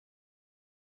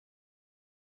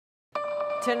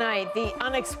Tonight, the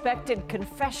unexpected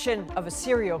confession of a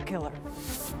serial killer.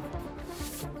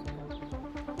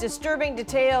 Disturbing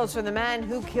details from the man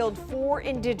who killed 4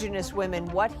 Indigenous women,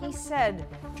 what he said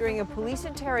during a police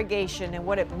interrogation and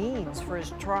what it means for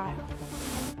his trial.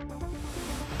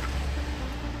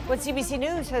 What CBC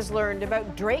News has learned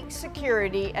about Drake's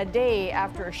security a day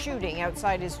after a shooting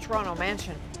outside his Toronto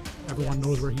mansion. Everyone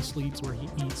knows where he sleeps, where he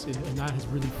eats, and that has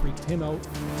really freaked him out.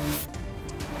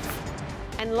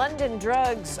 And London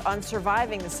drugs on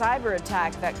surviving the cyber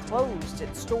attack that closed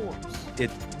its stores.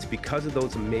 It's because of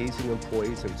those amazing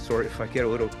employees. I'm sorry if I get a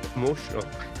little emotional.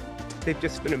 They've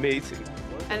just been amazing.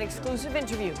 An exclusive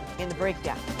interview in The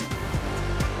Breakdown.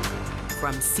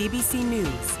 From CBC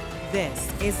News,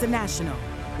 this is The National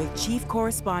with Chief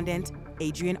Correspondent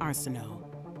Adrian Arsenault.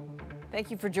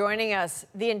 Thank you for joining us.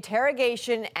 The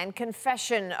interrogation and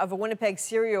confession of a Winnipeg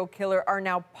serial killer are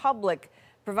now public,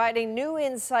 providing new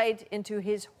insight into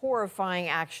his horrifying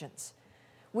actions.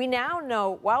 We now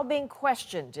know, while being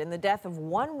questioned in the death of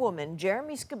one woman,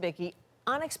 Jeremy Skibicki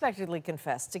unexpectedly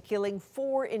confessed to killing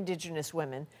 4 Indigenous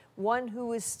women, one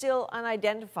who is still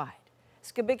unidentified.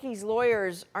 Skibicki's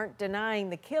lawyers aren't denying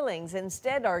the killings,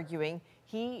 instead arguing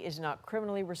he is not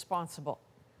criminally responsible.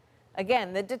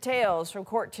 Again, the details from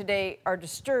court today are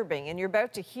disturbing, and you're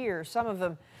about to hear some of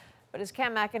them. But as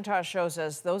Cam McIntosh shows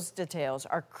us, those details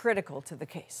are critical to the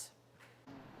case.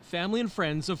 Family and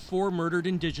friends of 4 murdered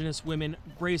Indigenous women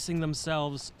bracing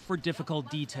themselves for difficult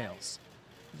details.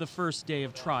 The first day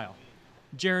of trial.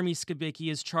 Jeremy Skibicki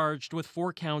is charged with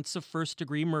 4 counts of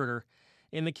first-degree murder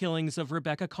in the killings of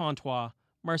Rebecca Contois,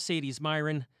 Mercedes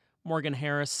Myron, Morgan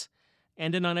Harris,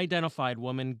 and an unidentified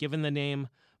woman given the name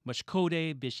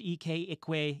Mashkode Bishike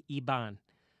Ikwe Iban,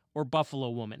 or Buffalo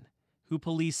Woman, who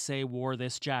police say wore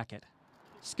this jacket.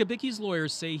 Skibicki's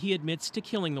lawyers say he admits to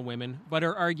killing the women, but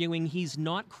are arguing he's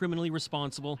not criminally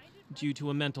responsible due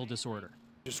to a mental disorder.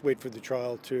 Just wait for the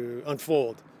trial to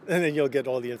unfold, and then you'll get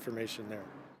all the information there.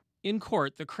 In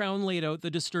court, the Crown laid out the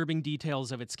disturbing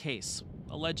details of its case,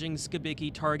 alleging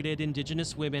Skibicki targeted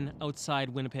Indigenous women outside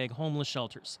Winnipeg homeless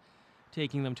shelters,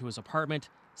 taking them to his apartment,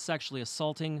 sexually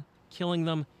assaulting, killing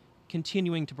them,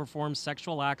 continuing to perform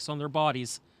sexual acts on their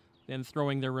bodies, then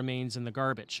throwing their remains in the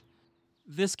garbage.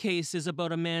 This case is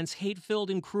about a man's hate-filled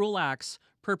and cruel acts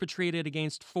perpetrated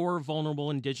against 4 vulnerable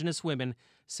Indigenous women,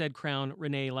 said Crown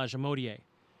Renee Lajamodier.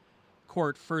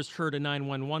 Court first heard a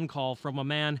 911 call from a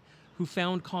man who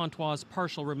found Contois'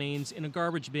 partial remains in a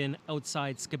garbage bin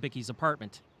outside Skibicki's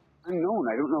apartment. Unknown.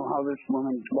 I don't know how this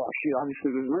woman, well, she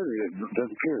obviously was murdered. It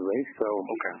doesn't appear, right? So,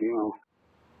 you know.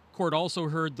 Court also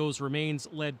heard those remains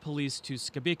led police to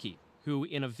Skibicki, who,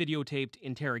 in a videotaped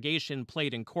interrogation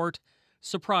played in court,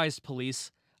 surprised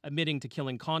police, admitting to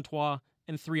killing Contois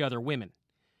and 3 other women.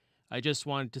 I just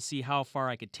wanted to see how far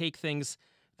I could take things.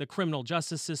 The criminal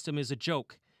justice system is a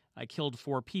joke. I killed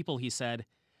 4 people, he said.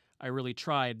 I really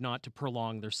tried not to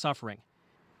prolong their suffering.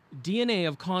 DNA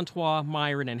of Contois,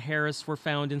 Myron, and Harris were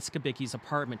found in Skibicki's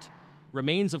apartment.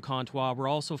 Remains of Contois were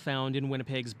also found in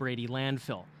Winnipeg's Brady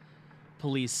landfill.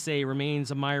 Police say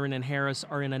remains of Myron and Harris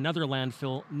are in another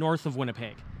landfill north of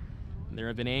Winnipeg. There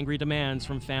have been angry demands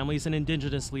from families and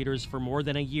Indigenous leaders for more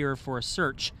than a year for a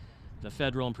search. The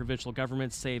federal and provincial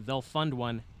governments say they'll fund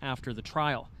one after the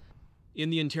trial. In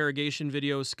the interrogation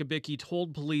video, Skibicki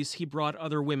told police he brought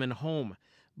other women home,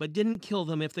 but didn't kill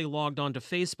them if they logged onto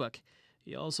Facebook.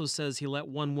 He also says he let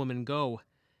one woman go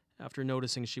after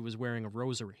noticing she was wearing a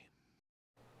rosary.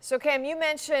 So, Cam, you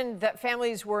mentioned that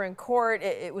families were in court.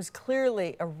 It was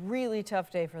clearly a really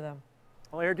tough day for them.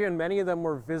 Well, Adrian, many of them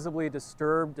were visibly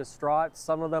disturbed, distraught.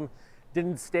 Some of them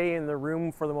didn't stay in the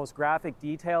room for the most graphic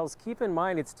details. Keep in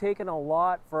mind, it's taken a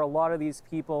lot for a lot of these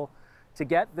people to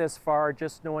get this far,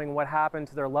 just knowing what happened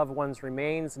to their loved ones'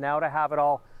 remains. Now to have it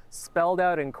all spelled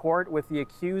out in court with the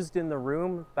accused in the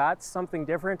room, that's something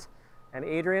different. And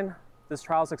Adrian, this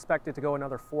trial is expected to go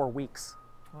another 4 weeks.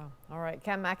 Wow. All right.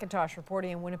 Cam McIntosh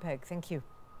reporting in Winnipeg. Thank you.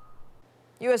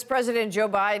 U.S. President Joe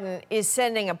Biden is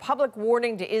sending a public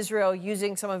warning to Israel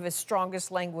using some of his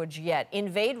strongest language yet.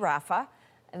 Invade Rafah,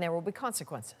 and there will be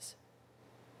consequences.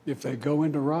 If they go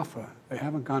into Rafah, they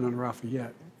haven't gone into Rafah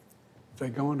yet. If they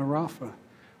go into Rafah,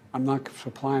 I'm not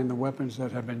supplying the weapons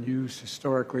that have been used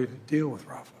historically to deal with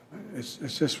Rafah.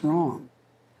 It's just wrong.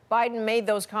 Biden made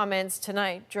those comments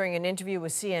tonight during an interview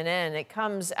with CNN. It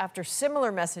comes after similar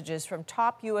messages from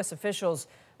top U.S. officials,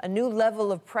 a new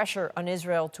level of pressure on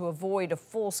Israel to avoid a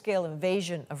full-scale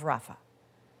invasion of Rafah.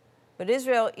 But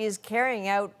Israel is carrying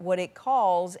out what it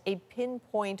calls a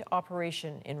pinpoint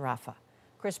operation in Rafah.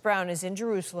 Chris Brown is in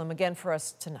Jerusalem again for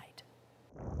us tonight.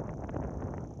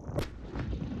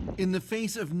 In the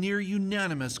face of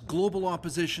near-unanimous global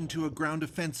opposition to a ground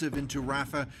offensive into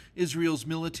Rafah, Israel's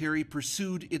military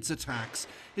pursued its attacks.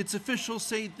 Its officials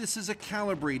say this is a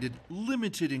calibrated,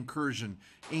 limited incursion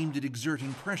aimed at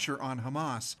exerting pressure on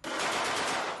Hamas.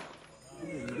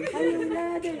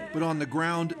 But on the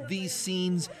ground, these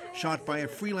scenes, shot by a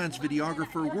freelance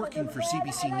videographer working for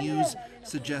CBC News,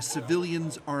 suggest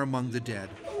civilians are among the dead.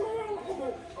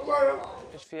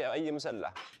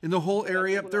 In the whole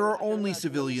area, there are only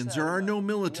civilians. There are no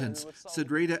militants,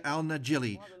 said Reda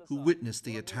al-Najili, who witnessed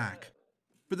the attack.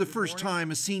 For the first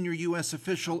time, a senior U.S.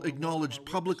 official acknowledged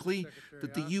publicly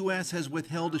that the U.S. has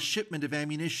withheld a shipment of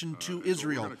ammunition to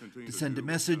Israel to send a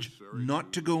message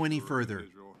not to go any further.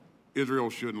 Israel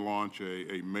shouldn't launch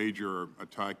a major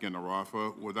attack into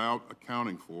Rafah without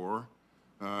accounting for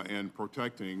and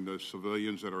protecting the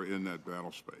civilians that are in that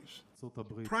battle space.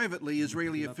 Privately,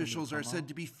 Israeli officials are said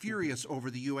to be furious over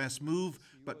the U.S. move,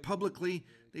 but publicly,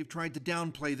 they've tried to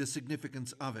downplay the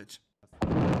significance of it.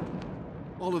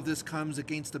 All of this comes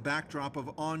against the backdrop of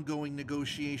ongoing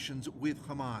negotiations with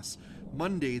Hamas.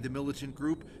 Monday, the militant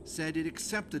group said it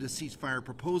accepted a ceasefire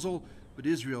proposal, but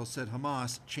Israel said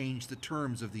Hamas changed the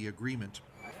terms of the agreement.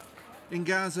 In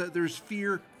Gaza, there's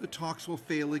fear the talks will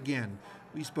fail again.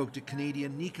 We spoke to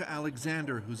Canadian Nika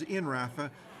Alexander, who's in Rafah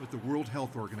with the World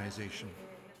Health Organization.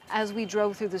 As we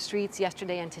drove through the streets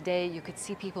yesterday and today, you could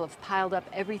see people have piled up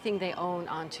everything they own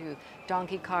onto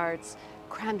donkey carts,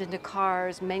 crammed into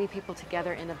cars, many people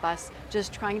together in a bus,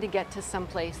 just trying to get to some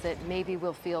place that maybe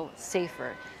will feel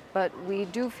safer. But we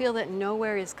do feel that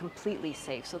nowhere is completely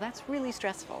safe, so that's really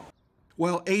stressful.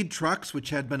 While aid trucks, which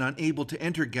had been unable to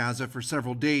enter Gaza for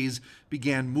several days,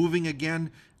 began moving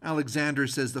again, Alexander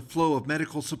says the flow of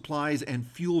medical supplies and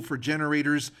fuel for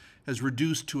generators has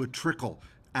reduced to a trickle,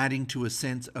 adding to a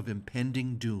sense of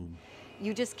impending doom.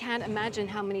 You just can't imagine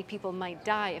how many people might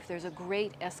die if there's a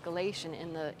great escalation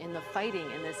in the fighting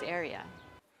in this area.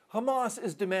 Hamas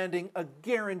is demanding a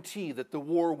guarantee that the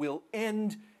war will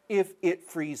end if it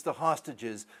frees the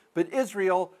hostages. But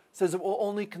Israel says it will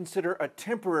only consider a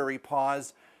temporary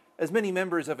pause, as many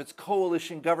members of its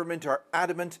coalition government are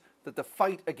adamant that the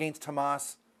fight against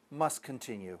Hamas must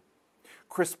continue.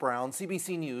 Chris Brown,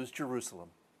 CBC News, Jerusalem.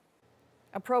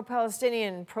 A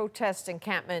pro-Palestinian protest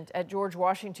encampment at George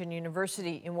Washington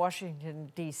University in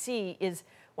Washington, D.C. is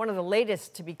one of the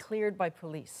latest to be cleared by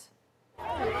police.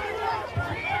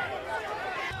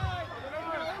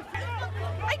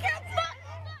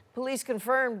 Police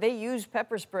confirmed they used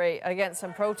pepper spray against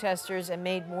some protesters and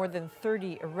made more than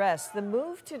 30 arrests. The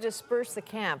move to disperse the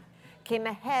camp came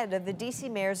ahead of the D.C.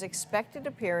 mayor's expected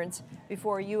appearance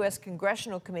before a U.S.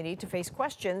 congressional committee to face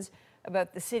questions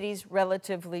about the city's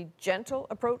relatively gentle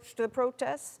approach to the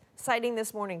protests. Citing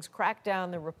this morning's crackdown,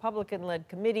 the Republican-led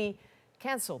committee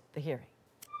canceled the hearing.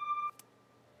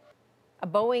 A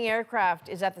Boeing aircraft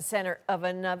is at the center of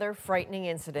another frightening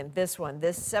incident. This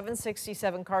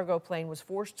 767 cargo plane was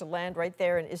forced to land right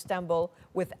there in Istanbul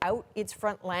without its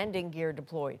front landing gear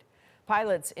deployed.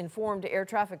 Pilots informed air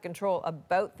traffic control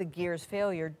about the gear's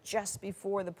failure just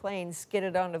before the plane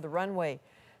skidded onto the runway.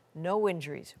 No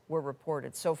injuries were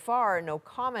reported. So far, no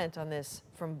comment on this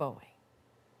from Boeing.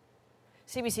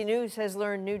 CBC News has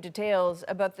learned new details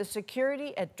about the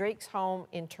security at Drake's home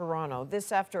in Toronto.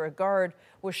 This after a guard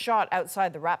was shot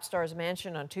outside the rap star's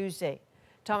mansion on Tuesday.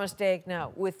 Thomas Daigle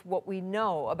now with what we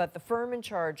know about the firm in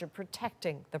charge of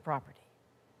protecting the property.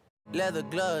 Leather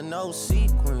glove, no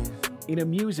sequin. In a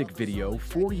music video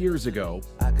 4 years ago,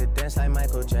 I could dance like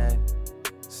Michael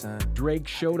Jackson. Drake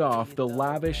showed off the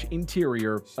lavish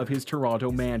interior of his Toronto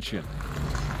mansion.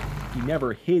 He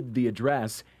never hid the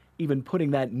address, even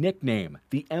putting that nickname,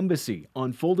 the Embassy,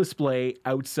 on full display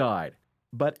outside.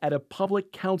 But at a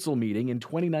public council meeting in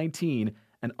 2019,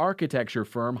 an architecture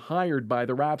firm hired by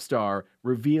the rap star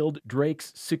revealed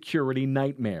Drake's security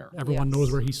nightmare. Everyone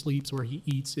knows where he sleeps, where he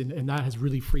eats, and that has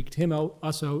really freaked him out,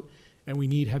 us out, and we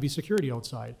need heavy security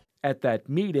outside. At that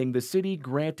meeting, the city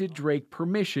granted Drake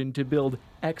permission to build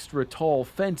extra tall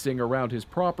fencing around his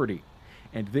property.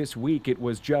 And this week it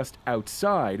was just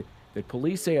outside that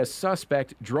police say a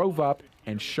suspect drove up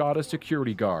and shot a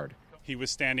security guard. He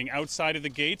was standing outside of the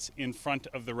gates in front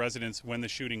of the residence when the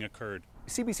shooting occurred.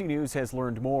 CBC News has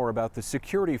learned more about the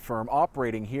security firm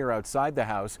operating here outside the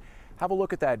house. Have a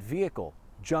look at that vehicle.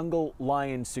 Jungle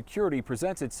Lion Security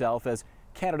presents itself as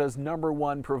Canada's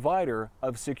 #1 provider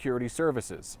of security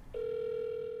services.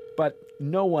 But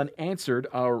no one answered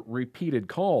our repeated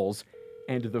calls,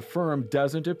 and the firm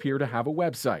doesn't appear to have a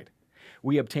website.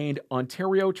 We obtained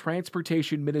Ontario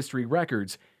Transportation Ministry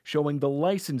records showing the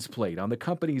license plate on the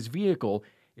company's vehicle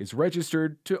is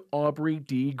registered to Aubrey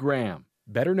D. Graham,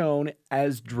 better known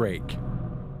as Drake.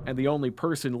 And the only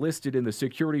person listed in the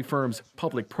security firm's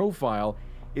public profile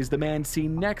is the man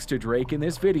seen next to Drake in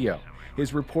this video,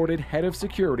 his reported head of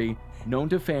security, known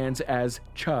to fans as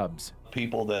Chubbs.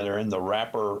 People that are in the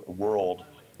rapper world,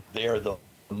 they are the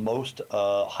most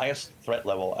highest threat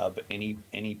level of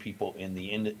any people in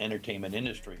the entertainment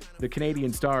industry. The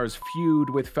Canadian star's feud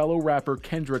with fellow rapper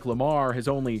Kendrick Lamar has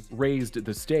only raised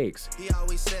the stakes,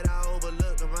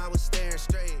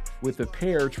 with the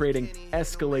pair trading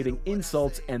escalating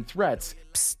insults and threats.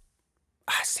 Psst,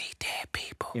 I see dead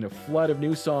people. In a flood of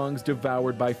new songs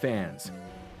devoured by fans.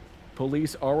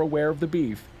 Police are aware of the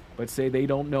beef, but say they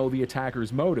don't know the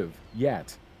attacker's motive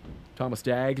yet. Thomas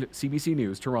Daigle, CBC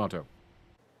News, Toronto.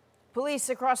 Police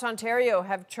across Ontario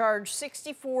have charged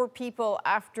 64 people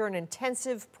after an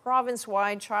intensive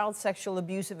province-wide child sexual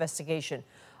abuse investigation.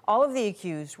 All of the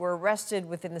accused were arrested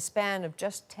within the span of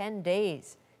just 10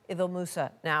 days. Idil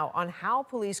Musa now on how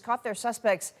police caught their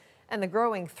suspects and the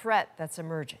growing threat that's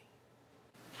emerging.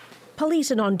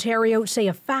 Police in Ontario say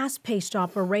a fast-paced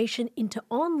operation into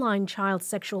online child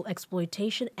sexual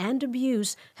exploitation and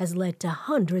abuse has led to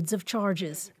hundreds of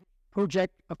charges.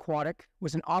 Project Aquatic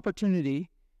was an opportunity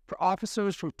for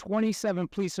officers from 27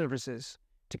 police services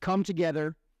to come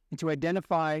together and to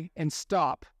identify and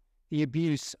stop the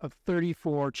abuse of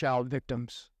 34 child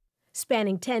victims.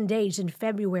 Spanning 10 days in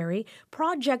February,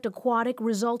 Project Aquatic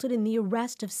resulted in the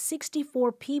arrest of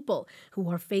 64 people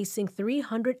who are facing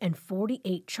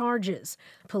 348 charges.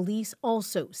 Police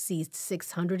also seized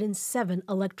 607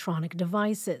 electronic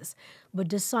devices. But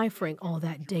deciphering all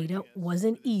that data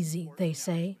wasn't easy, they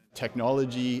say.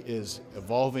 Technology is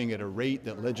evolving at a rate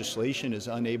that legislation is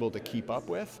unable to keep up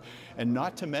with, and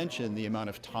not to mention the amount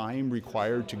of time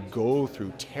required to go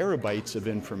through terabytes of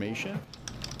information.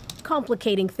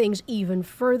 Complicating things even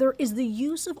further is the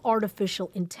use of artificial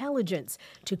intelligence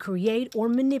to create or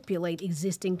manipulate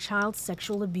existing child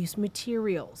sexual abuse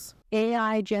materials.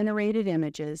 AI-generated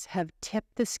images have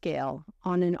tipped the scale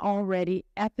on an already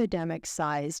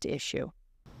epidemic-sized issue.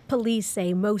 Police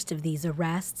say most of these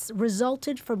arrests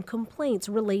resulted from complaints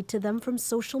relayed to them from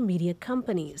social media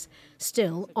companies.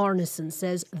 Still, Arneson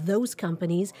says those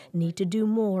companies need to do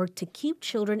more to keep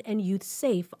children and youth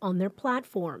safe on their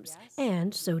platforms,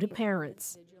 and so do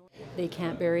parents. They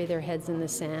can't bury their heads in the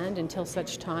sand until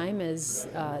such time as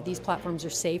these platforms are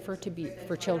safer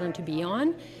for children to be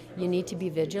on. You need to be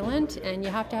vigilant, and you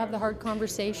have to have the hard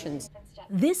conversations.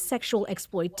 This sexual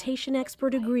exploitation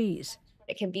expert agrees.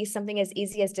 It can be something as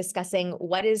easy as discussing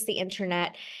what is the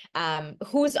internet,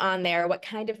 who's on there, what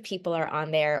kind of people are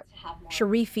on there.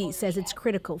 Sharifi says it's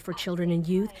critical for children and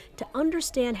youth to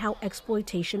understand how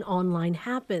exploitation online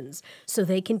happens so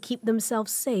they can keep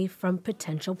themselves safe from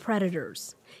potential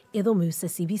predators. Idil Musa,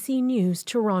 CBC News,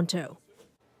 Toronto.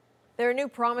 There are new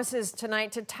promises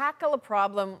tonight to tackle a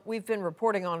problem we've been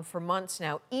reporting on for months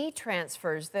now,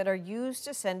 e-transfers that are used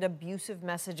to send abusive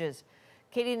messages.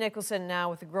 Katie Nicholson now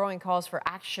with the growing calls for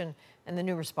action and the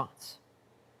new response.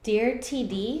 Dear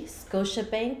TD,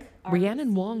 Scotiabank.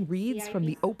 Rhiannon Wong reads from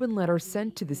the open letter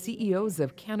sent to the CEOs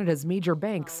of Canada's major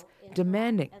banks,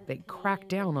 demanding they crack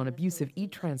down on abusive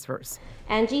e-transfers.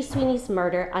 Angie Sweeney's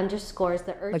murder underscores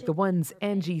the urgent... Like the ones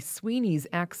Angie Sweeney's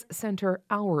ex sent her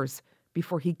hours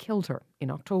before he killed her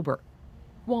in October.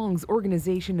 Wong's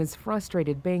organization is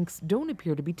frustrated banks don't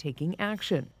appear to be taking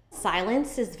action.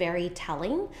 Silence is very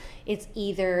telling. It's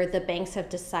either the banks have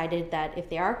decided that if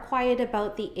they are quiet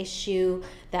about the issue,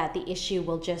 that the issue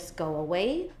will just go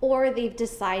away, or they've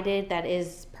decided that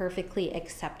is perfectly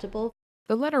acceptable.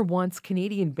 The letter wants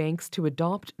Canadian banks to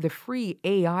adopt the free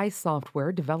AI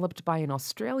software developed by an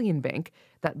Australian bank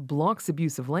that blocks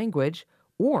abusive language,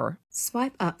 or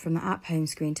swipe up from the app home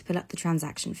screen to pull up the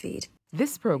transaction feed.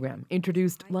 This program,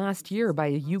 introduced last year by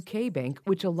a UK bank,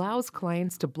 which allows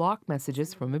clients to block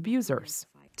messages from abusers.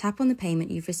 Tap on the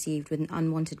payment you've received with an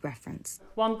unwanted reference.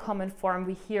 One common form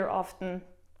we hear often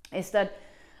is that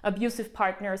abusive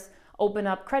partners open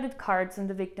up credit cards in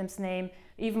the victim's name,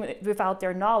 even without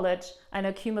their knowledge, and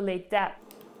accumulate debt.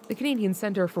 The Canadian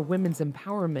Centre for Women's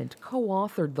Empowerment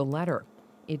co-authored the letter.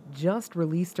 It just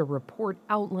released a report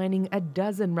outlining a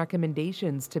dozen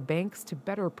recommendations to banks to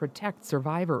better protect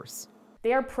survivors.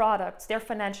 Their products, their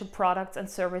financial products and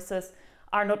services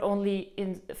are not only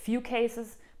in a few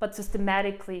cases, but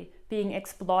systematically being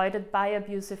exploited by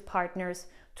abusive partners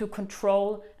to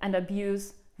control and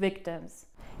abuse victims.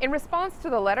 In response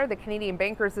to the letter, the Canadian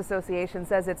Bankers Association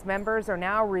says its members are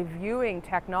now reviewing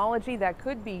technology that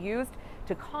could be used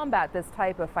to combat this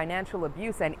type of financial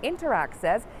abuse, and Interact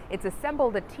says it's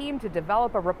assembled a team to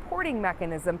develop a reporting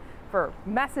mechanism for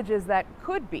messages that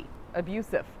could be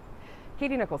abusive.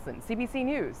 Katie Nicholson, CBC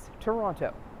News,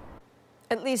 Toronto.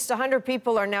 At least 100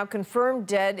 people are now confirmed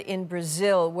dead in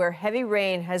Brazil, where heavy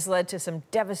rain has led to some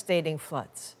devastating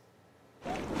floods.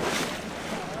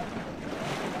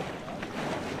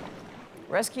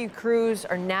 Rescue crews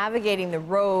are navigating the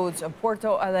roads of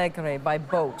Porto Alegre by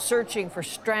boat, searching for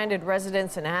stranded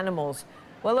residents and animals.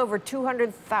 Well over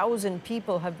 200,000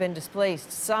 people have been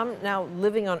displaced, some now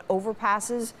living on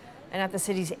overpasses and at the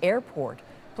city's airport.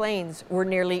 Planes were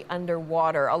nearly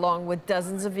underwater, along with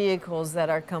dozens of vehicles that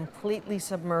are completely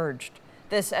submerged.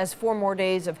 This as 4 more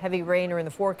days of heavy rain are in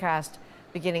the forecast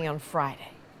beginning on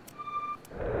Friday.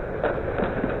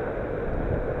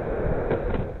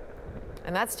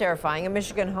 And that's terrifying. A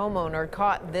Michigan homeowner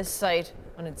caught this sight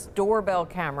on its doorbell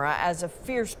camera as a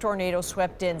fierce tornado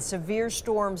swept in. Severe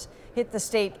storms hit the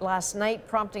state last night,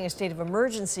 prompting a state of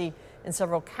emergency in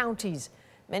several counties.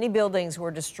 Many buildings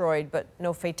were destroyed, but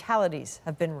no fatalities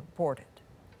have been reported.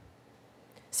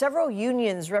 Several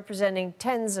unions representing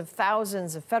tens of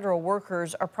thousands of federal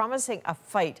workers are promising a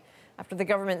fight after the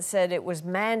government said it was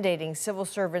mandating civil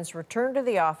servants return to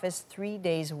the office 3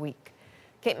 days a week.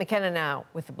 Kate McKenna now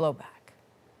with the blowback.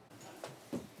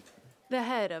 The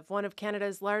head of one of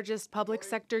Canada's largest public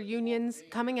sector unions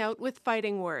coming out with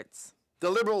fighting words. The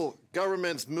Liberal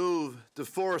government's move to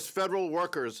force federal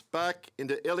workers back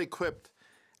into ill-equipped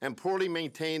and poorly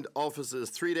maintained offices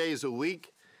 3 days a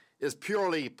week is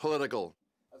purely political.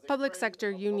 Public sector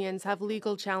unions have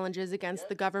legal challenges against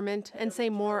the government and say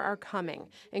more are coming,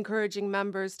 encouraging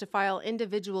members to file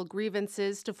individual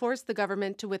grievances to force the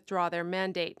government to withdraw their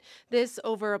mandate. This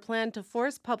over a plan to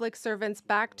force public servants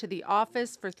back to the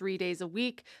office for 3 days a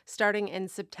week, starting in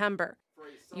September.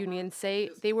 Unions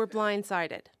say they were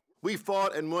blindsided. We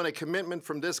fought and won a commitment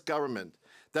from this government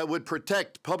that would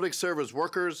protect public service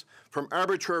workers from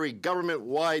arbitrary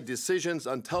government-wide decisions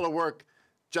on telework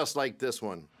just like this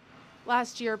one.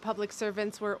 Last year, public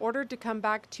servants were ordered to come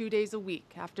back 2 days a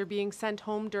week after being sent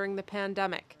home during the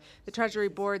pandemic. The Treasury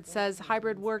Board says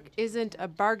hybrid work isn't a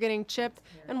bargaining chip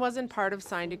and wasn't part of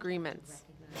signed agreements.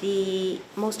 The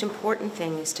most important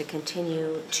thing is to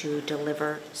continue to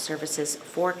deliver services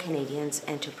for Canadians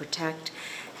and to protect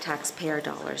taxpayer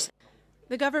dollars.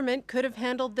 The government could have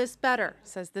handled this better,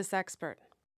 says this expert.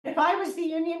 If I was the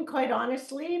union, quite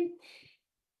honestly,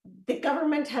 the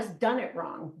government has done it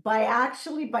wrong by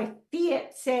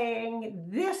fiat saying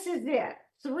this is it,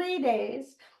 3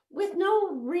 days, with no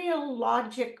real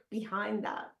logic behind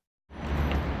that.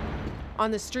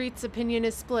 On the streets, opinion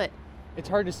is split. It's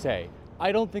hard to say.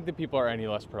 I don't think that people are any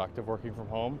less productive working from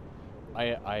home.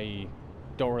 I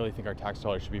don't really think our tax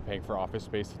dollars should be paying for office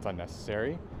space that's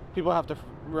unnecessary. People have to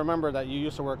remember that you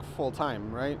used to work full time,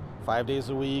 right? 5 days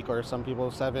a week, or some people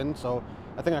 7. So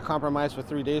I think a compromise for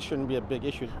 3 days shouldn't be a big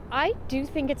issue. I do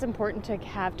think it's important to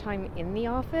have time in the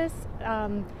office.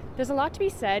 There's a lot to be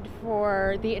said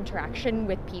for the interaction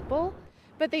with people.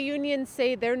 But the unions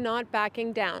say they're not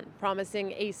backing down,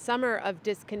 promising a summer of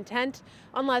discontent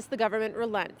unless the government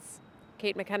relents.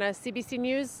 Kate McKenna, CBC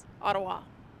News, Ottawa.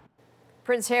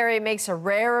 Prince Harry makes a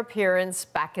rare appearance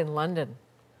back in London.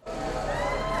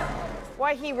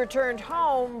 Why he returned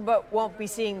home but won't be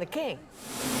seeing the king.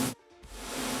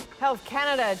 Health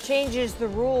Canada changes the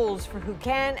rules for who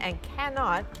can and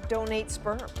cannot donate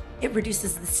sperm. It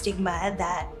reduces the stigma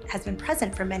that has been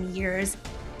present for many years.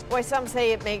 Why some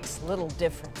say it makes little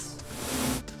difference.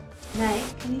 Nay,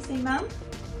 can you say mum?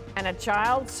 And a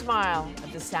child's smile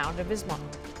at the sound of his mom.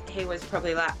 He was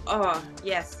probably like, oh,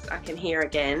 yes, I can hear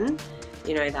again.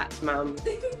 You know, that's mum.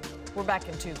 We're back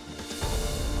in 2.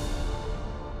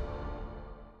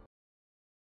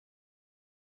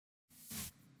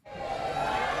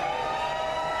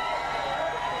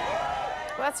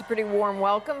 Well, that's a pretty warm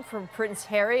welcome from Prince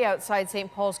Harry outside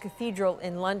St. Paul's Cathedral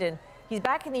in London. He's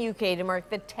back in the UK to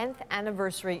mark the 10th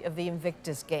anniversary of the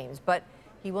Invictus Games, but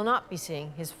he will not be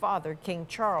seeing his father, King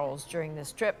Charles, during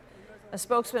this trip. A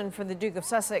spokesman for the Duke of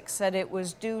Sussex said it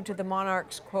was due to the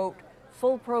monarch's, quote,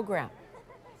 full program.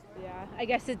 Yeah, I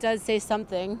guess it does say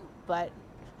something, but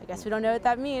I guess we don't know what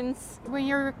that means. When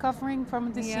you're recovering from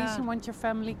a disease, you want your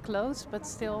family close, but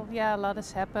still, yeah, a lot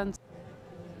has happened.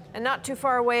 And not too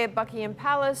far away at Buckingham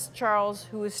Palace, Charles,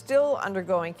 who is still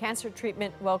undergoing cancer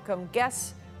treatment, welcomed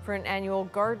guests for an annual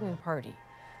garden party.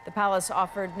 The palace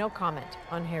offered no comment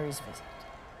on Harry's visit.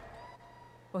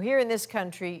 Well, here in this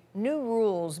country, new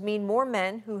rules mean more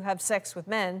men who have sex with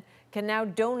men can now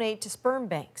donate to sperm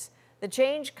banks. The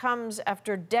change comes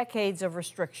after decades of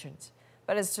restrictions.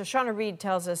 But as Shoshana Reid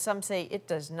tells us, some say it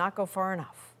does not go far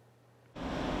enough.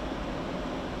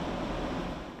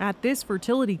 At this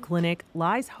fertility clinic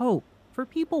lies hope for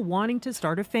people wanting to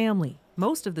start a family.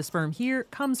 Most of the sperm here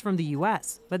comes from the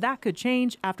U.S., but that could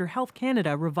change after Health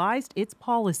Canada revised its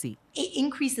policy. It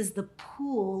increases the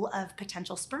pool of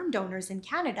potential sperm donors in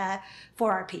Canada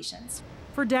for our patients.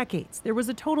 For decades, there was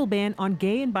a total ban on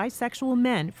gay and bisexual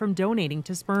men from donating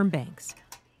to sperm banks.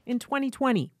 In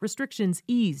 2020, restrictions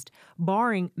eased,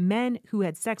 barring men who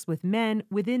had sex with men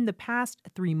within the past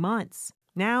 3 months.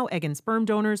 Now, egg and sperm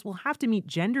donors will have to meet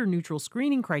gender-neutral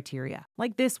screening criteria,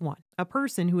 like this one. A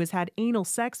person who has had anal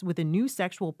sex with a new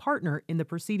sexual partner in the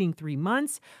preceding 3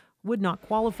 months would not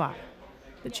qualify.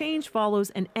 The change follows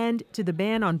an end to the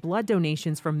ban on blood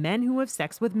donations from men who have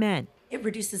sex with men. It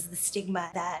reduces the stigma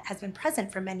that has been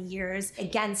present for many years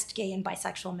against gay and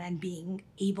bisexual men being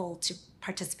able to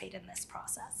participate in this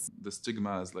process. The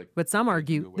stigma is like... But some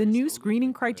argue the new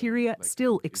screening criteria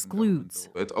still excludes.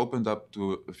 It opened up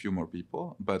to a few more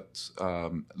people, but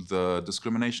the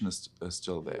discrimination is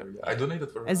still there. I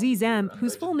donated for... Aziz M.,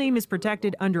 whose full name is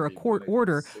protected under a court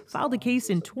order, filed a case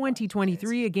in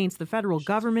 2023 against the federal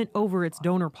government over its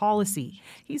donor policy.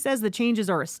 He says the changes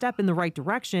are a step in the right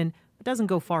direction, but doesn't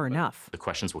go far enough. The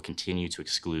questions will continue to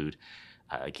exclude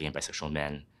gay and bisexual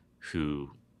men who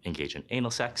engage in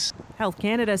anal sex. Health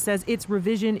Canada says its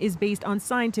revision is based on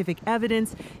scientific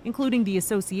evidence, including the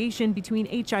association between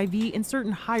HIV and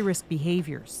certain high-risk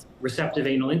behaviors. Receptive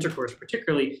anal intercourse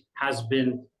particularly has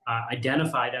been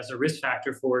identified as a risk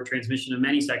factor for transmission of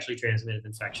many sexually transmitted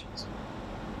infections.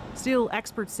 Still,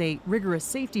 experts say rigorous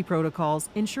safety protocols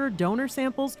ensure donor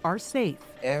samples are safe.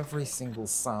 Every single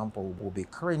sample will be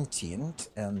quarantined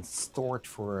and stored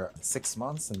for 6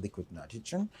 months in liquid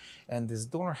nitrogen, and this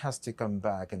donor has to come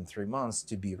back in 3 months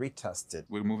to be retested.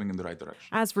 We're moving in the right direction.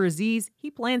 As for Aziz, he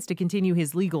plans to continue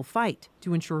his legal fight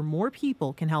to ensure more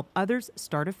people can help others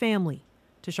start a family.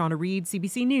 Tashana Reid,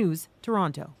 CBC News,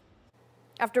 Toronto.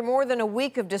 After more than a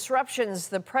week of disruptions,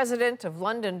 the president of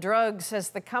London Drugs says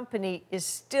the company is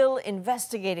still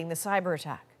investigating the cyber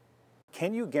attack.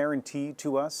 Can you guarantee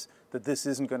to us that this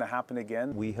isn't going to happen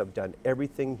again? We have done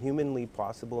everything humanly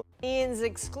possible. Ian's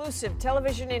exclusive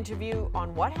television interview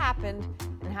on what happened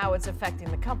and how it's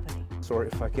affecting the company. Sorry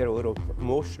if I get a little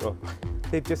emotional.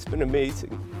 They've just been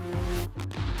amazing.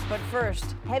 But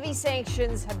first, heavy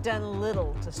sanctions have done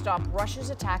little to stop Russia's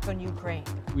attack on Ukraine.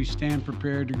 We stand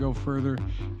prepared to go further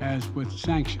as with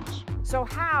sanctions. So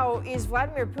how is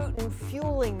Vladimir Putin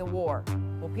fueling the war?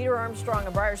 Well, Peter Armstrong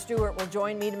and Briar Stewart will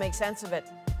join me to make sense of it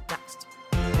next.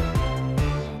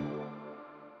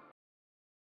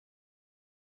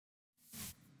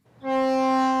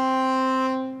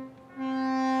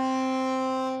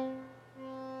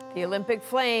 The Olympic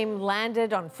flame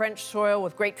landed on French soil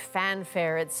with great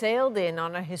fanfare. It sailed in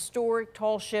on a historic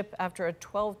tall ship after a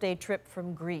 12-day trip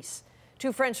from Greece.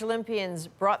 2 French Olympians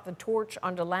brought the torch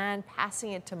onto land,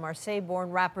 passing it to Marseille-born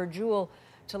rapper Jewel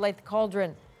to light the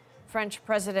cauldron. French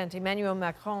President Emmanuel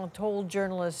Macron told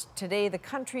journalists today the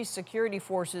country's security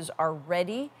forces are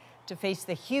ready to face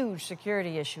the huge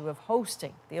security issue of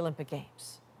hosting the Olympic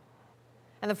Games.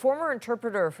 And the former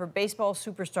interpreter for baseball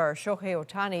superstar Shohei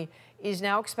Ohtani is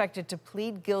now expected to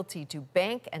plead guilty to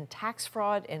bank and tax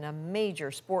fraud in a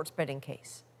major sports betting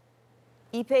case.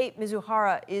 Ippei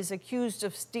Mizuhara is accused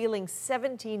of stealing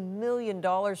 $17 million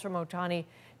from Ohtani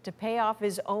to pay off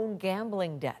his own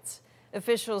gambling debts.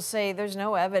 Officials say there's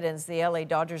no evidence the LA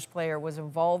Dodgers player was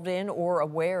involved in or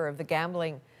aware of the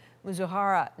gambling.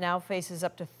 Mizuhara now faces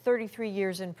up to 33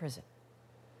 years in prison.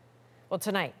 Well,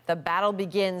 tonight, the battle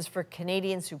begins for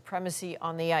Canadian supremacy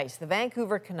on the ice. The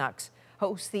Vancouver Canucks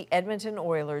host the Edmonton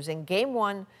Oilers in Game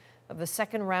 1 of the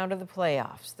second round of the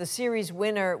playoffs. The series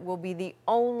winner will be the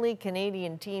only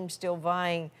Canadian team still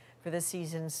vying for the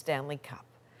season's Stanley Cup.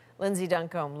 Lindsay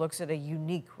Duncombe looks at a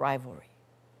unique rivalry.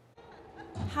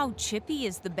 How chippy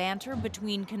is the banter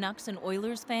between Canucks and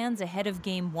Oilers fans ahead of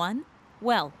Game 1?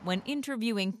 Well, when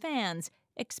interviewing fans,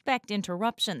 expect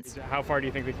interruptions. How far do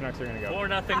you think the Canucks are going to go?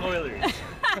 4-0 Oilers.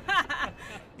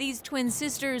 These twin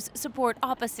sisters support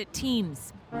opposite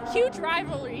teams. Huge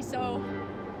rivalry, so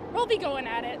we'll be going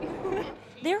at it.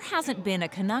 There hasn't been a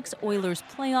Canucks-Oilers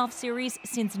playoff series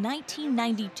since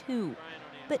 1992.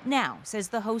 But now, says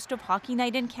the host of Hockey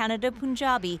Night in Canada,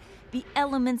 Punjabi, the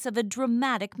elements of a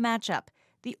dramatic matchup.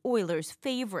 The Oilers'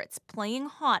 favorites playing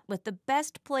hot with the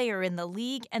best player in the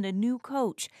league and a new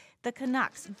coach. The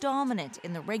Canucks dominant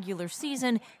in the regular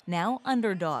season, now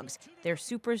underdogs. Their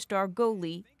superstar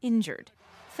goalie injured.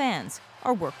 Fans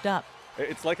are worked up.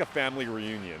 It's like a family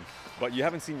reunion, but you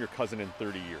haven't seen your cousin in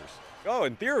 30 years. Oh,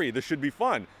 in theory, this should be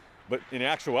fun. But in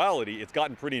actuality, it's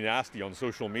gotten pretty nasty on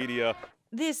social media.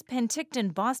 This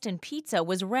Penticton Boston pizza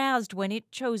was roused when it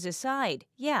chose a side.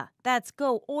 Yeah, that's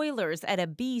Go Oilers at a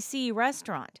BC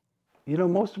restaurant. You know,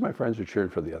 most of my friends are cheering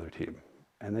for the other team.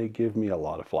 and they give me a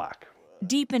lot of flack.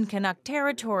 Deep in Canuck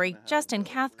territory, Justin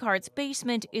Cathcart's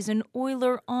basement is an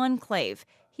Oiler enclave.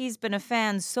 He's been a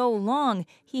fan so long,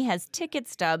 he has ticket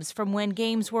stubs from when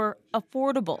games were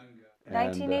affordable.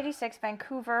 1986,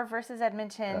 Vancouver versus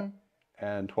Edmonton.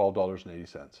 And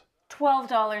 $12.80.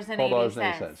 $12.80.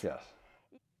 $12.80, yes.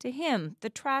 To him, the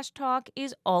trash talk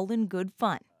is all in good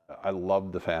fun. I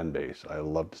love the fan base. I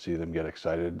love to see them get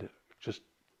excited. Just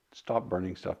stop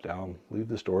burning stuff down. Leave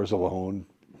the stores alone.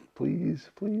 Please,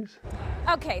 please.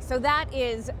 Okay, so that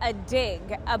is a dig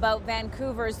about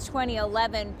Vancouver's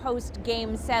 2011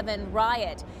 post-Game 7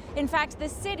 riot. In fact, the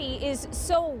city is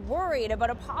so worried about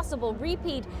a possible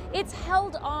repeat, it's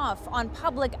held off on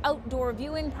public outdoor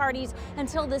viewing parties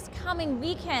until this coming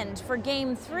weekend for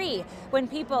Game 3, when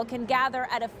people can gather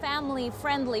at a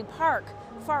family-friendly park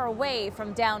far away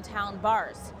from downtown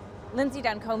bars. Lindsay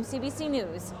Duncombe, CBC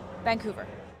News, Vancouver.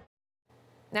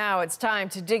 Now it's time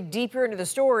to dig deeper into the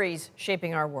stories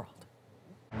shaping our world.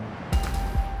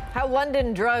 How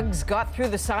London drugs got through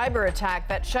the cyber attack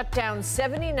that shut down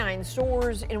 79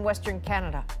 stores in Western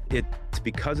Canada. It's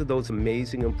because of those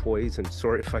amazing employees, and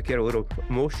sorry if I get a little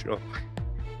emotional.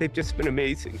 They've just been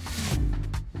amazing.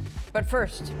 But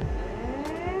first,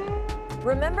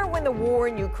 remember when the war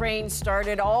in Ukraine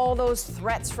started, all those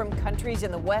threats from countries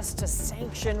in the West to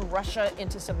sanction Russia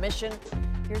into submission?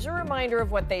 Here's a reminder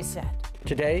of what they said.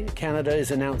 Today, Canada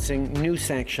is announcing new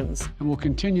sanctions. And will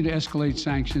continue to escalate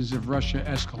sanctions if Russia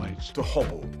escalates. To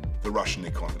hobble the Russian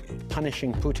economy.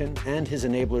 Punishing Putin and his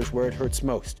enablers where it hurts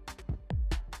most.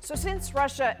 So since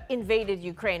Russia invaded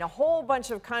Ukraine, a whole bunch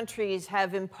of countries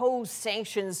have imposed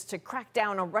sanctions to crack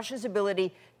down on Russia's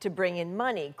ability to bring in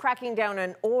money. Cracking down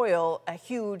on oil, a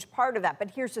huge part of that. But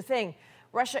here's the thing,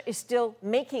 Russia is still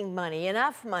making money,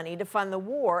 enough money to fund the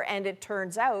war, and it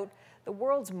turns out the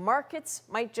world's markets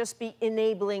might just be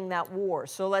enabling that war.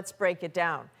 So let's break it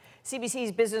down.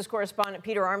 CBC's business correspondent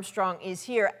Peter Armstrong is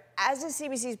here, as is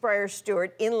CBC's Briar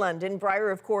Stewart in London.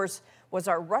 Briar, of course, was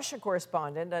our Russia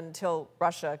correspondent until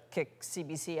Russia kicked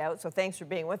CBC out, so thanks for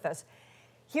being with us.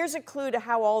 Here's a clue to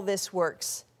how all this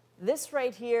works. This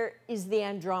right here is the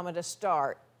Andromeda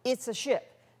Star. It's a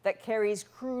ship that carries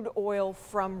crude oil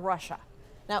from Russia.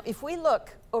 Now, if we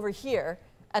look over here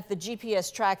at the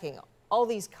GPS tracking, all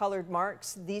these colored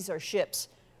marks, these are ships.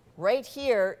 Right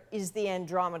here is the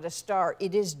Andromeda Star.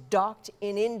 It is docked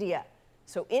in India.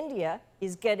 So India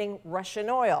is getting Russian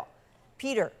oil.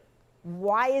 Peter,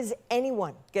 why is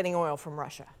anyone getting oil from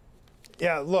Russia?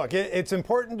 Yeah, look, it's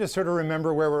important to sort of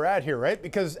remember where we're at here, right?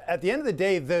 Because at the end of the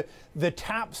day, the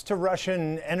taps to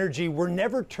Russian energy were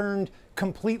never turned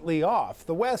completely off.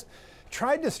 The West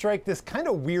tried to strike this kind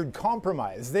of weird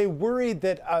compromise. They worried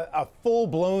that a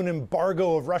full-blown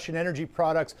embargo of Russian energy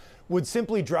products would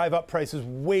simply drive up prices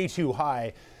way too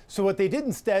high. So what they did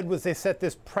instead was they set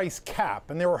this price cap,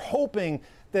 and they were hoping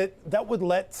that that would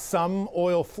let some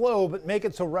oil flow, but make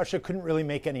it so Russia couldn't really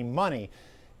make any money.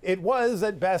 It was,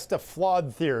 at best, a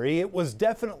flawed theory. It was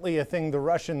definitely a thing the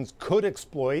Russians could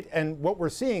exploit. And what we're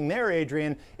seeing there,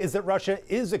 Adrian, is that Russia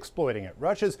is exploiting it.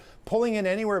 Russia's pulling in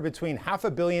anywhere between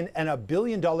 $500 million and $1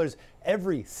 billion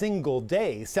every single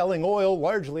day, selling oil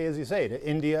largely, as you say, to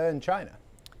India and China.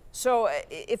 So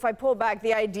if I pull back,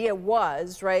 the idea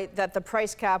was, right, that the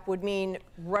price cap would mean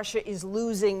Russia is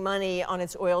losing money on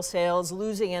its oil sales,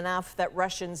 losing enough that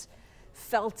Russians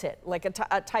felt it, like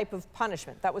a type of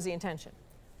punishment. That was the intention.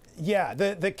 Yeah,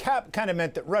 the cap kind of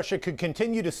meant that Russia could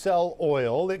continue to sell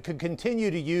oil. It could continue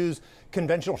to use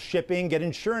conventional shipping, get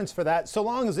insurance for that, so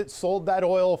long as it sold that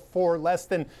oil for less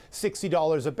than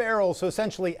 $60 a barrel, so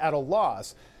essentially at a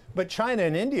loss. But China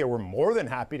and India were more than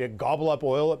happy to gobble up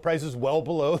oil at prices well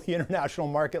below the international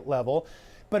market level.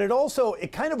 But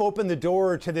it kind of opened the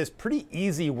door to this pretty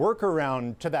easy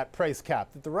workaround to that price cap,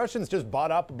 that the Russians just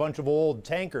bought up a bunch of old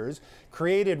tankers,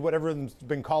 created what everyone's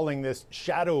been calling this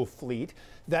shadow fleet.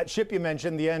 That ship you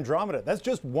mentioned, the Andromeda, that's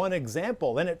just one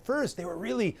example. And at first, they were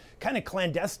really kind of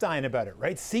clandestine about it,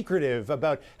 right? Secretive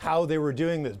about how they were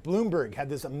doing this. Bloomberg had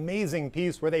this amazing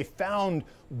piece where they found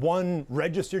one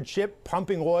registered ship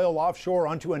pumping oil offshore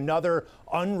onto another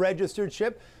unregistered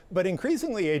ship. But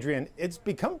increasingly, Adrian, it's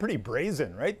become pretty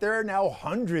brazen, right? There are now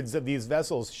hundreds of these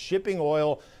vessels shipping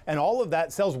oil, and all of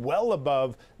that sells well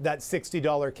above that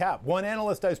 $60 cap. One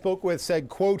analyst I spoke with said,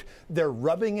 quote, "They're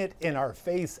rubbing it in our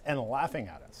face and laughing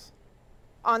at us."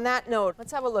 On that note,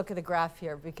 let's have a look at the graph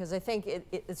here, because I think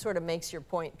it sort of makes your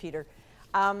point, Peter.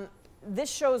 This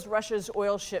shows Russia's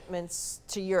oil shipments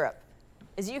to Europe.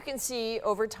 As you can see,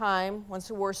 over time, once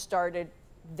the war started,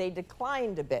 they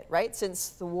declined a bit, right,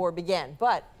 since the war began.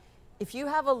 But if you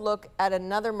have a look at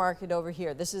another market over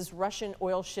here, this is Russian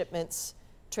oil shipments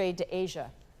trade to Asia.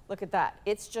 Look at that.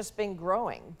 It's just been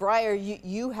growing. Briar,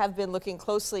 you have been looking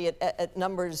closely at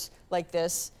numbers like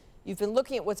this. You've been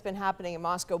looking at what's been happening in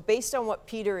Moscow. Based on what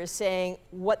Peter is saying,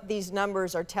 what these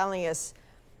numbers are telling us,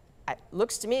 it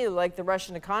looks to me like the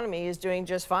Russian economy is doing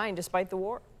just fine despite the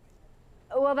war.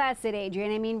 Well, that's it,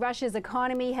 Adrian. I mean, Russia's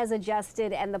economy has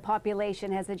adjusted and the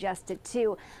population has adjusted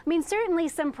too. I mean, certainly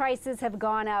some prices have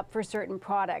gone up for certain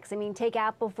products. I mean, take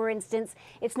Apple, for instance.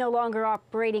 It's no longer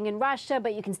operating in Russia,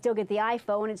 but you can still get the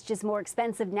iPhone. It's just more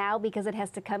expensive now because it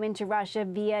has to come into Russia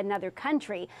via another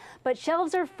country. But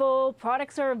shelves are full,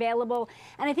 products are available,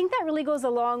 and I think that really goes a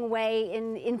long way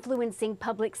in influencing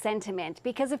public sentiment.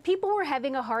 Because if people were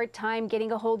having a hard time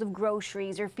getting a hold of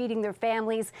groceries or feeding their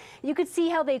families, you could see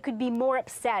how they could be more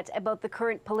upset about the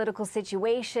current political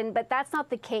situation, but that's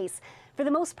not the case. For the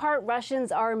most part,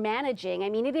 Russians are managing. I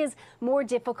mean, it is more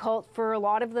difficult for a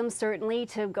lot of them, certainly,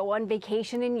 to go on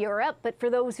vacation in Europe, but for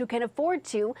those who can afford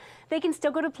to, they can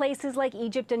still go to places like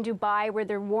Egypt and Dubai where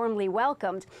they're warmly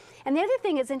welcomed. And the other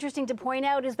thing that's interesting to point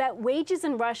out is that wages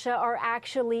in Russia are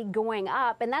actually going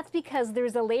up, and that's because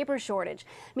there's a labor shortage.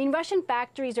 I mean, Russian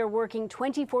factories are working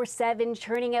 24/7,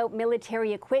 churning out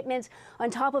military equipment. On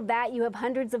top of that, you have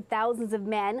hundreds of thousands of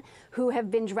men who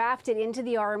have been drafted into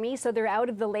the army, so they're out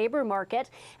of the labor market.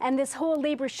 And this whole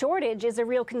labor shortage is a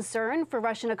real concern for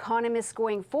Russian economists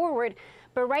going forward.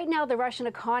 But right now, the Russian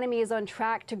economy is on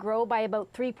track to grow by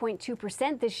about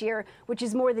 3.2% this year, which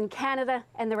is more than Canada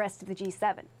and the rest of the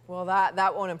G7. Well,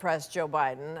 that won't impress Joe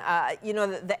Biden. You know,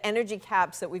 the energy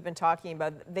caps that we've been talking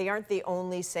about, they aren't the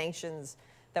only sanctions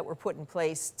that were put in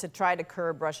place to try to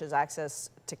curb Russia's access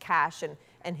to cash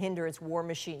and hinder its war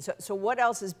machine. So what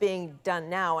else is being done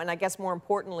now? And I guess more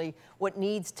importantly, what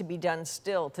needs to be done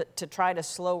still to try to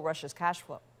slow Russia's cash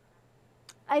flow?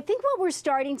 I think what we're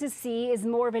starting to see is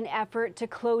more of an effort to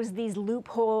close these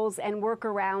loopholes and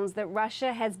workarounds that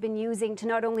Russia has been using to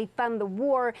not only fund the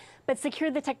war, but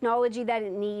secure the technology that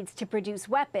it needs to produce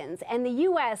weapons. And the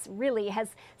U.S. really has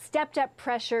stepped up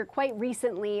pressure quite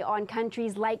recently on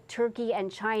countries like Turkey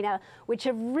and China, which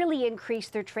have really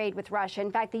increased their trade with Russia.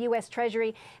 In fact, the U.S.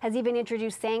 Treasury has even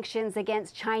introduced sanctions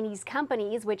against Chinese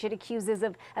companies, which it accuses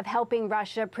of helping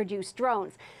Russia produce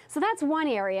drones. So that's one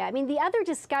area. I mean, the other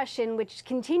discussion, which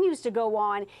continues to go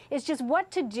on, is just what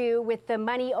to do with the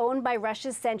money owned by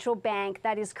Russia's central bank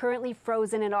that is currently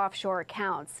frozen in offshore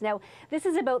accounts. Now, this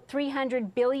is about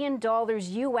 $300 billion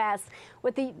U.S.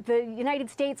 What the United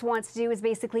States wants to do is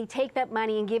basically take that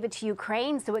money and give it to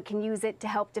Ukraine so it can use it to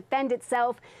help defend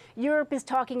itself. Europe is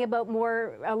talking about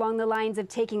more along the lines of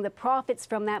taking the profits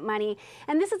from that money.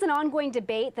 And this is an ongoing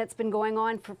debate that's been going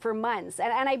on for months.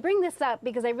 And I bring this up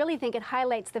because I really think it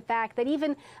highlights the fact that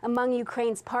even among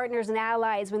Ukraine's partners and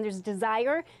allies, when there's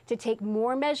desire to take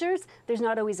more measures, there's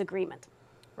not always agreement.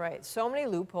 Right. So many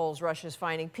loopholes Russia's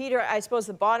finding. Peter, I suppose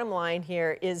the bottom line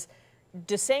here is,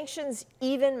 do sanctions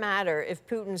even matter if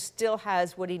Putin still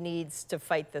has what he needs to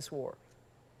fight this war?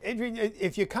 Adrian,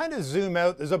 if you kind of zoom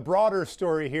out, there's a broader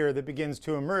story here that begins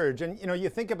to emerge. And, you know, you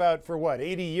think about, for what,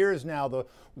 80 years now, the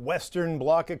Western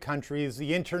bloc of countries,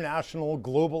 the international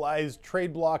globalized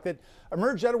trade bloc that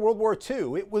emerged out of World War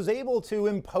II. It was able to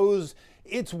impose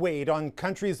its weight on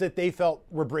countries that they felt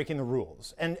were breaking the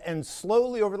rules. And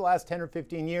slowly over the last 10 or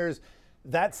 15 years,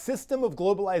 that system of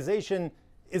globalization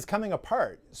is coming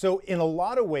apart. So in a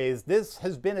lot of ways, this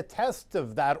has been a test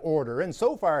of that order. And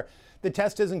so far, the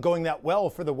test isn't going that well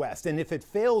for the West. And if it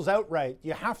fails outright,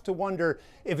 you have to wonder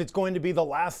if it's going to be the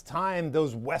last time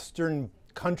those Western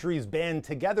countries band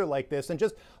together like this. And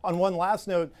just on one last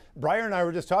note, Briar and I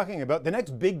were just talking about the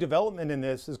next big development in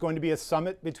this is going to be a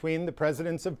summit between the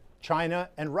presidents of China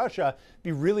and Russia.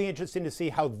 Be really interesting to see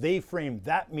how they frame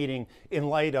that meeting in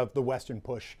light of the Western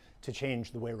push to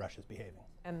change the way Russia's behaving.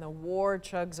 And the war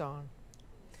chugs on.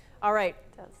 All right,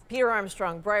 Peter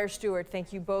Armstrong, Briar Stewart,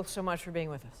 thank you both so much for being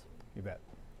with us. You bet.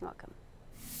 Welcome.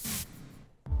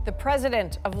 The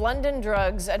president of London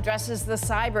Drugs addresses the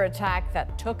cyber attack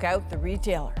that took out the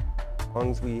retailer. As long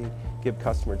as we give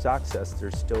customers access,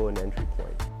 there's still an entry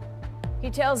point. He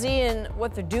tells Ian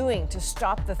what they're doing to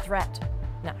stop the threat.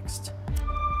 Next.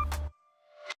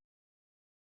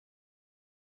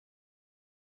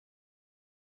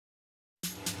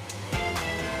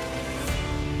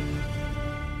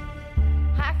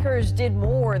 Hackers did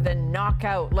more than knock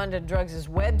out London Drugs'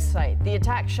 website. The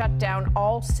attack shut down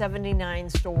all 79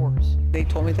 stores. They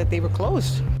told me that they were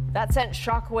closed. That sent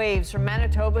shockwaves from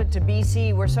Manitoba to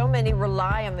BC, where so many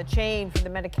rely on the chain for the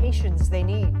medications they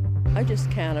need. I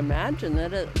just can't imagine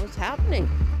that it was happening.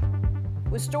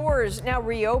 With stores now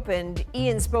reopened,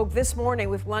 Ian spoke this morning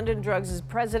with London Drugs'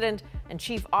 president and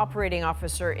chief operating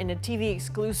officer in a TV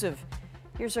exclusive.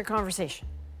 Here's our conversation.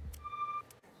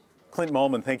 Clint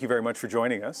Mullman, thank you very much for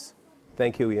joining us.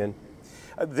 Thank you, Ian.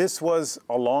 This was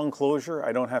a long closure.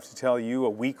 I don't have to tell you, a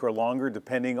week or longer,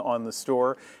 depending on the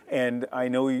store. And I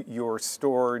know your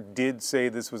store did say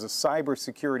this was a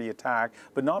cybersecurity attack,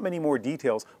 but not many more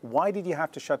details. Why did you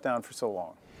have to shut down for so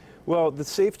long? Well, the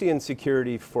safety and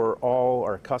security for all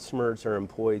our customers, our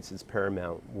employees is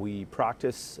paramount. We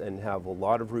practice and have a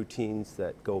lot of routines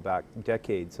that go back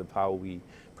decades of how we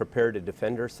prepare to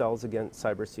defend ourselves against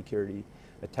cybersecurity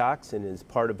attacks, and as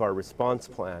part of our response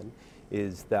plan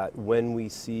is that when we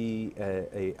see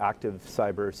a active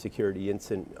cybersecurity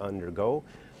incident undergo,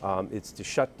 it's to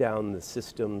shut down the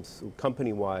systems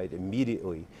company-wide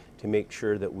immediately to make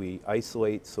sure that we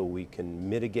isolate so we can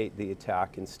mitigate the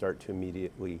attack and start to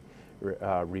immediately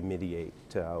remediate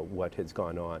what has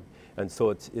gone on. And so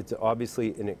it's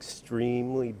obviously an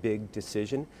extremely big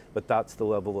decision, but that's the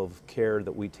level of care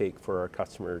that we take for our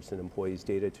customers and employees'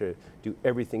 data to do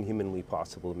everything humanly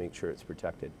possible to make sure it's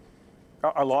protected.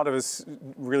 A lot of us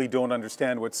really don't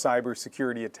understand what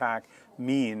cybersecurity attack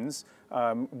means.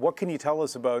 What can you tell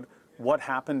us about what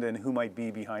happened and who might be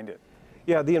behind it?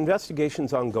 Yeah, the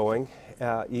investigation's ongoing,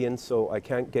 Ian, so I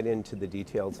can't get into the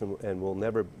details, and we'll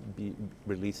never be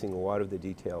releasing a lot of the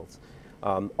details.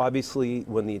 Obviously,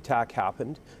 when the attack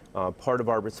happened, part of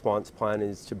our response plan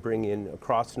is to bring in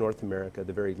across North America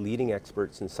the very leading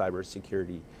experts in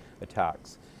cybersecurity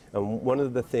attacks. And one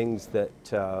of the things that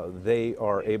they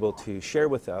are able to share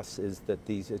with us is that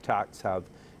these attacks have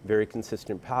very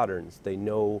consistent patterns. They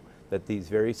know that these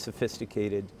very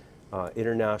sophisticated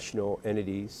international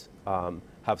entities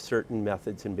have certain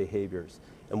methods and behaviors.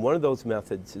 And one of those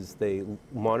methods is they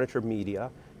monitor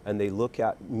media, and they look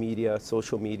at media,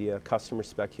 social media, customer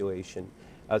speculation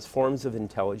as forms of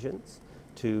intelligence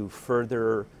to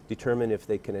further determine if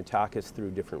they can attack us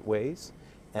through different ways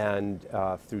and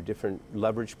through different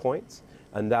leverage points.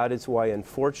 And that is why,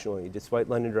 unfortunately, despite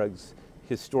London Drugs'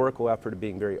 historical effort of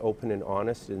being very open and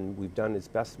honest, and we've done as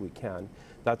best we can,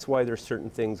 that's why there's certain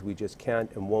things we just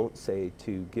can't and won't say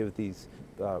to give these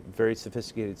very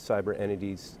sophisticated cyber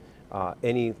entities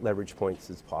any leverage points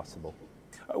as possible.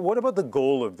 What about the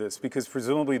goal of this? Because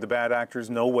presumably the bad actors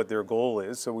know what their goal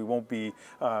is, so we won't be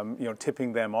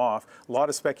tipping them off. A lot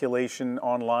of speculation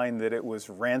online that it was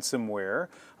ransomware.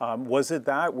 Was it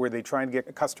that? Were they trying to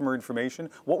get customer information?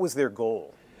 What was their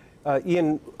goal?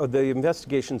 Ian, the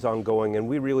investigation's ongoing, and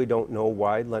we really don't know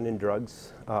why London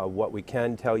Drugs. What we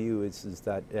can tell you is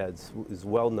that, as is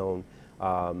well known,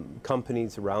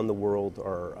 companies around the world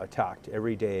are attacked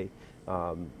every day.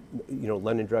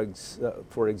 London Drugs,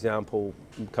 for example,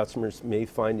 customers may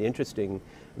find interesting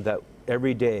that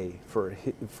every day, for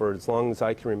as long as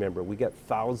I can remember, we get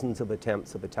thousands of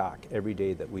attempts of attack every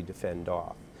day that we defend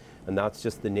off. And that's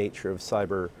just the nature of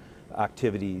cyber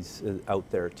activities out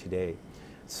there today.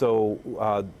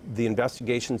 So the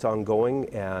investigation's ongoing,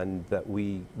 and that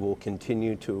we will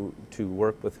continue to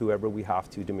work with whoever we have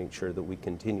to make sure that we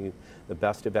continue the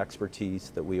best of expertise,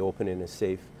 that we open in a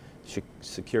safe,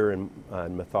 secure and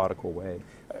methodical way.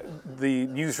 The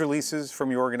news releases from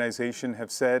your organization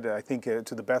have said, I think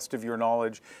to the best of your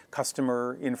knowledge,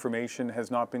 customer information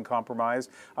has not been compromised.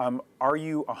 Are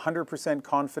you 100%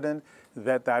 confident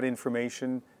that that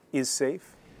information is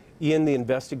safe? Ian, the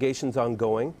investigation's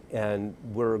ongoing, and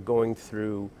we're going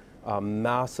through a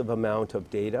massive amount of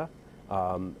data.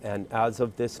 And as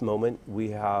of this moment, we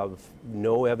have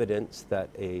no evidence that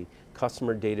a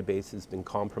customer database has been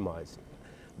compromised.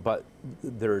 But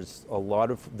there's a lot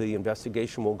of the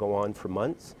investigation will go on for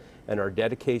months, and our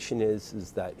dedication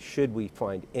is that should we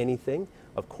find anything,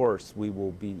 of course, we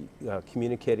will be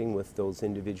communicating with those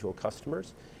individual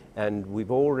customers. And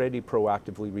we've already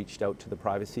proactively reached out to the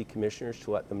privacy commissioners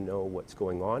to let them know what's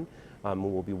going on. And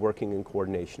we'll be working in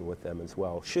coordination with them as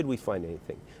well, should we find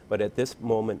anything. But at this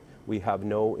moment, we have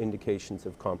no indications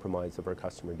of compromise of our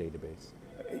customer database.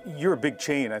 You're a big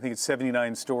chain. I think it's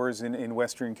 79 stores in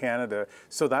Western Canada.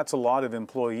 So that's a lot of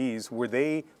employees. Were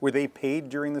they paid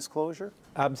during this closure?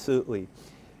 Absolutely.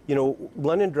 You know,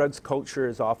 London Drugs culture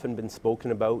has often been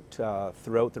spoken about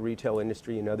throughout the retail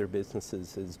industry and other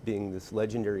businesses as being this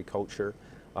legendary culture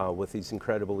with these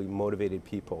incredibly motivated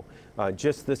people.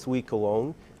 Just this week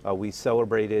alone, we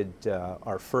celebrated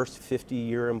our first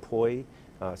 50-year employee,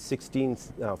 16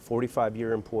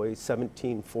 45-year employees,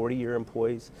 17 40-year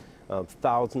employees,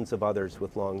 thousands of others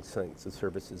with long lengths of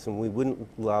services. And we wouldn't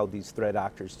allow these threat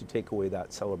actors to take away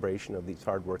that celebration of these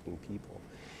hardworking people.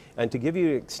 And to give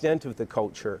you an extent of the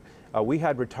culture, we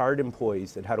had retired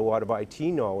employees that had a lot of IT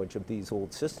knowledge of these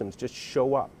old systems just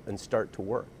show up and start to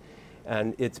work.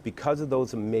 And it's because of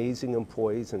those amazing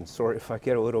employees, and sorry if I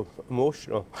get a little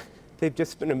emotional, they've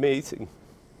just been amazing.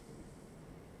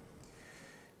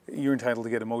 You're entitled to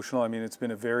get emotional. I mean, it's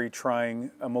been a very trying,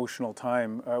 emotional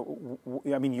time.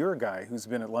 I mean, you're a guy who's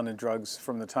been at London Drugs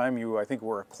from the time you, I think,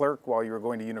 were a clerk while you were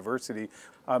going to university.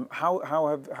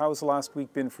 How's the last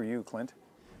week been for you, Clint?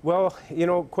 Well, you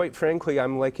know, quite frankly,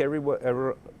 I'm like every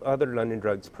other London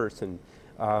Drugs person.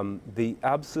 The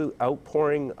absolute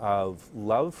outpouring of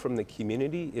love from the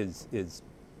community is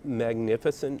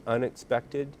magnificent,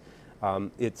 unexpected.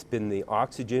 It's been the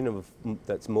oxygen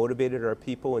that's motivated our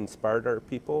people, inspired our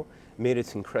people, made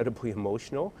us incredibly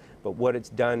emotional. But what it's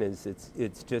done is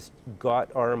it's just got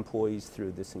our employees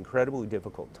through this incredibly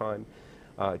difficult time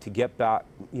to get back.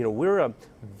 You know, we're a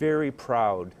very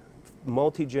proud,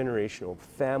 multi-generational,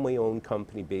 family-owned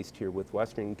company based here with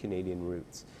Western Canadian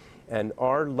roots. And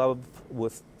our love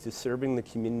to serving the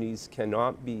communities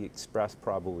cannot be expressed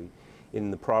probably in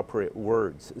the proper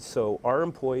words. So our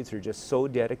employees are just so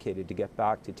dedicated to get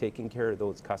back to taking care of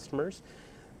those customers.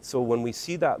 So when we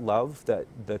see that love that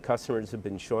the customers have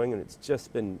been showing, and it's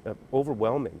just been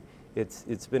overwhelming,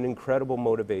 it's been incredible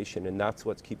motivation, and that's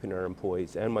what's keeping our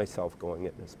employees and myself going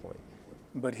at this point.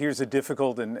 But here's a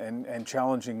difficult and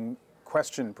challenging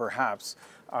question, perhaps.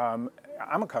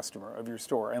 I'm a customer of your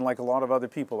store, and like a lot of other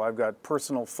people, I've got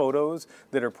personal photos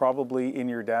that are probably in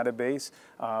your database.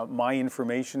 My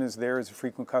information is there as a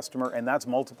frequent customer, and that's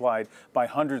multiplied by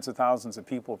hundreds of thousands of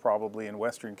people probably in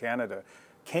Western Canada.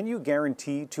 Can you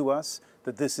guarantee to us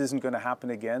that this isn't going to happen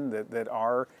again, that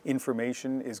our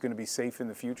information is going to be safe in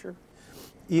the future?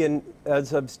 Ian,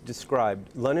 as I've described,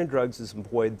 London Drugs has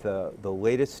employed the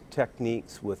latest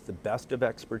techniques with the best of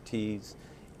expertise,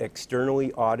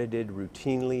 externally audited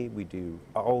routinely. We do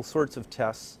all sorts of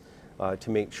tests to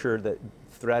make sure that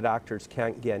threat actors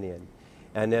can't get in.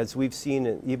 And as we've seen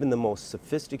in even the most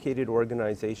sophisticated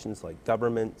organizations like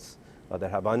governments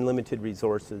that have unlimited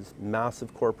resources,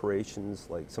 massive corporations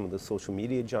like some of the social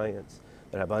media giants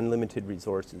that have unlimited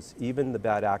resources, even the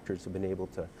bad actors have been able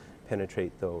to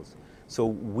penetrate those. So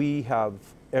we have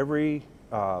every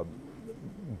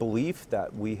belief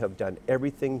that we have done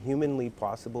everything humanly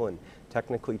possible and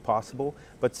technically possible,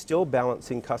 but still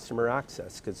balancing customer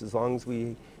access, because as long as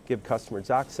we give customers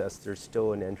access, there's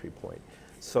still an entry point.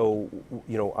 So,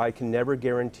 you know, I can never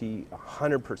guarantee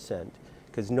 100%,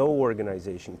 because no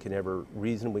organization can ever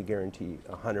reasonably guarantee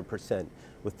 100%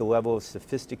 with the level of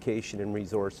sophistication and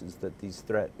resources that these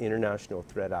international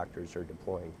threat actors are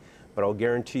deploying. But I'll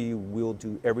guarantee you we'll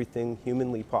do everything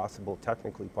humanly possible,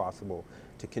 technically possible,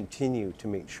 to continue to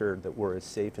make sure that we're as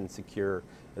safe and secure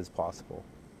as possible.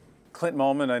 Clint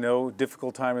Malman, I know,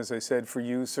 difficult time, as I said, for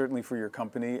you, certainly for your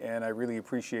company, and I really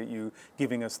appreciate you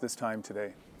giving us this time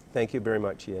today. Thank you very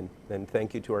much, Ian, and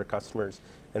thank you to our customers,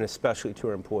 and especially to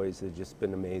our employees. They've just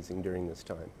been amazing during this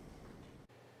time.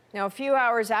 Now, a few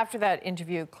hours after that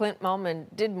interview, Clint Malman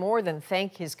did more than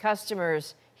thank his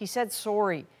customers. He said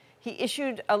sorry. He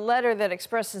issued a letter that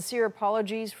expressed sincere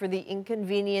apologies for the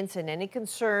inconvenience and any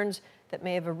concerns that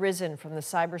may have arisen from the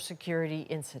cybersecurity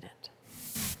incident.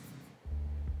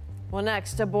 Well,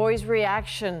 next, a boy's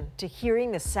reaction to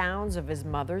hearing the sounds of his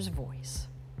mother's voice.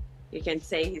 You can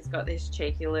see he's got this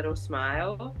cheeky little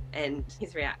smile, and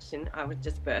his reaction, I would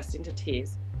just burst into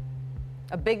tears.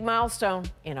 A big milestone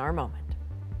in our moment.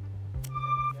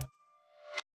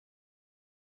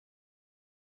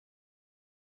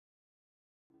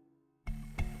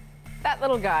 That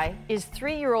little guy is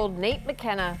 3-year-old Nate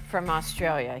McKenna from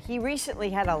Australia. He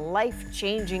recently had a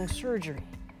life-changing surgery.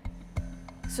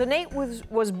 So Nate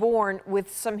was born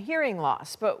with some hearing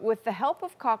loss, but with the help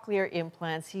of cochlear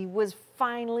implants, he was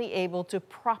finally able to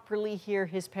properly hear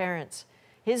his parents.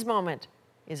 His moment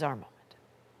is our moment.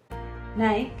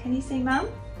 Nate, can you see Mum?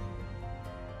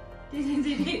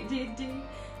 Hello.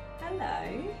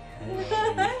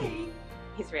 Hey.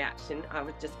 His reaction, I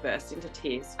would just burst into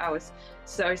tears. I was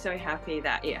so happy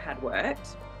that it had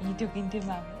worked. You took into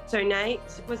Mum. So Nate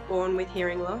was born with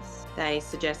hearing loss. They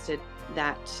suggested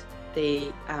that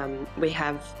we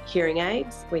have hearing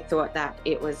aids. We thought that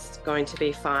it was going to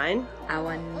be fine. I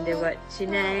wonder what your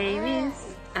name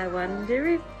is. I wonder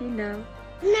if you know.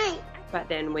 Nate! But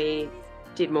then we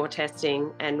did more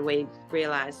testing and we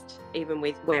realised even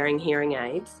with wearing hearing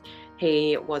aids,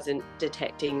 he wasn't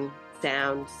detecting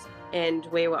sounds. And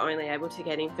we were only able to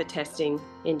get in for testing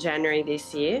in January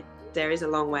this year. There is a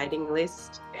long waiting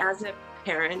list. As a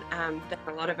parent, there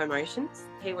are a lot of emotions.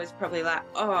 He was probably like,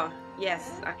 oh,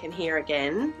 yes, I can hear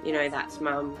again. You know, that's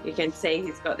Mum. You can see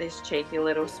he's got this cheeky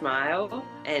little smile.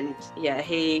 And yeah,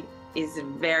 he is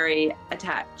very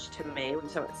attached to me.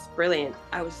 So it's brilliant.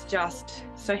 I was just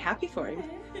so happy for him.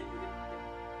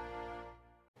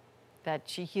 That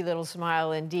cheeky little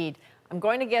smile indeed. I'm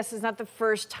going to guess it's not the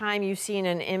first time you've seen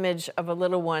an image of a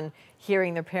little one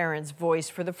hearing their parents' voice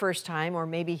for the first time, or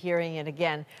maybe hearing it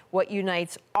again. What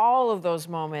unites all of those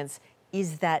moments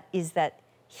is that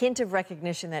hint of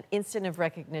recognition, that instant of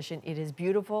recognition. It is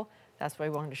beautiful. That's why I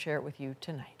wanted to share it with you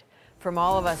tonight. From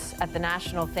all of us at The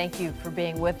National, thank you for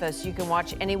being with us. You can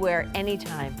watch anywhere,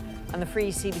 anytime on the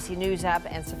free CBC News app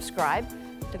and subscribe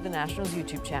to The National's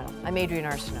YouTube channel. I'm Adrienne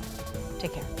Arsenault.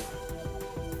 Take care.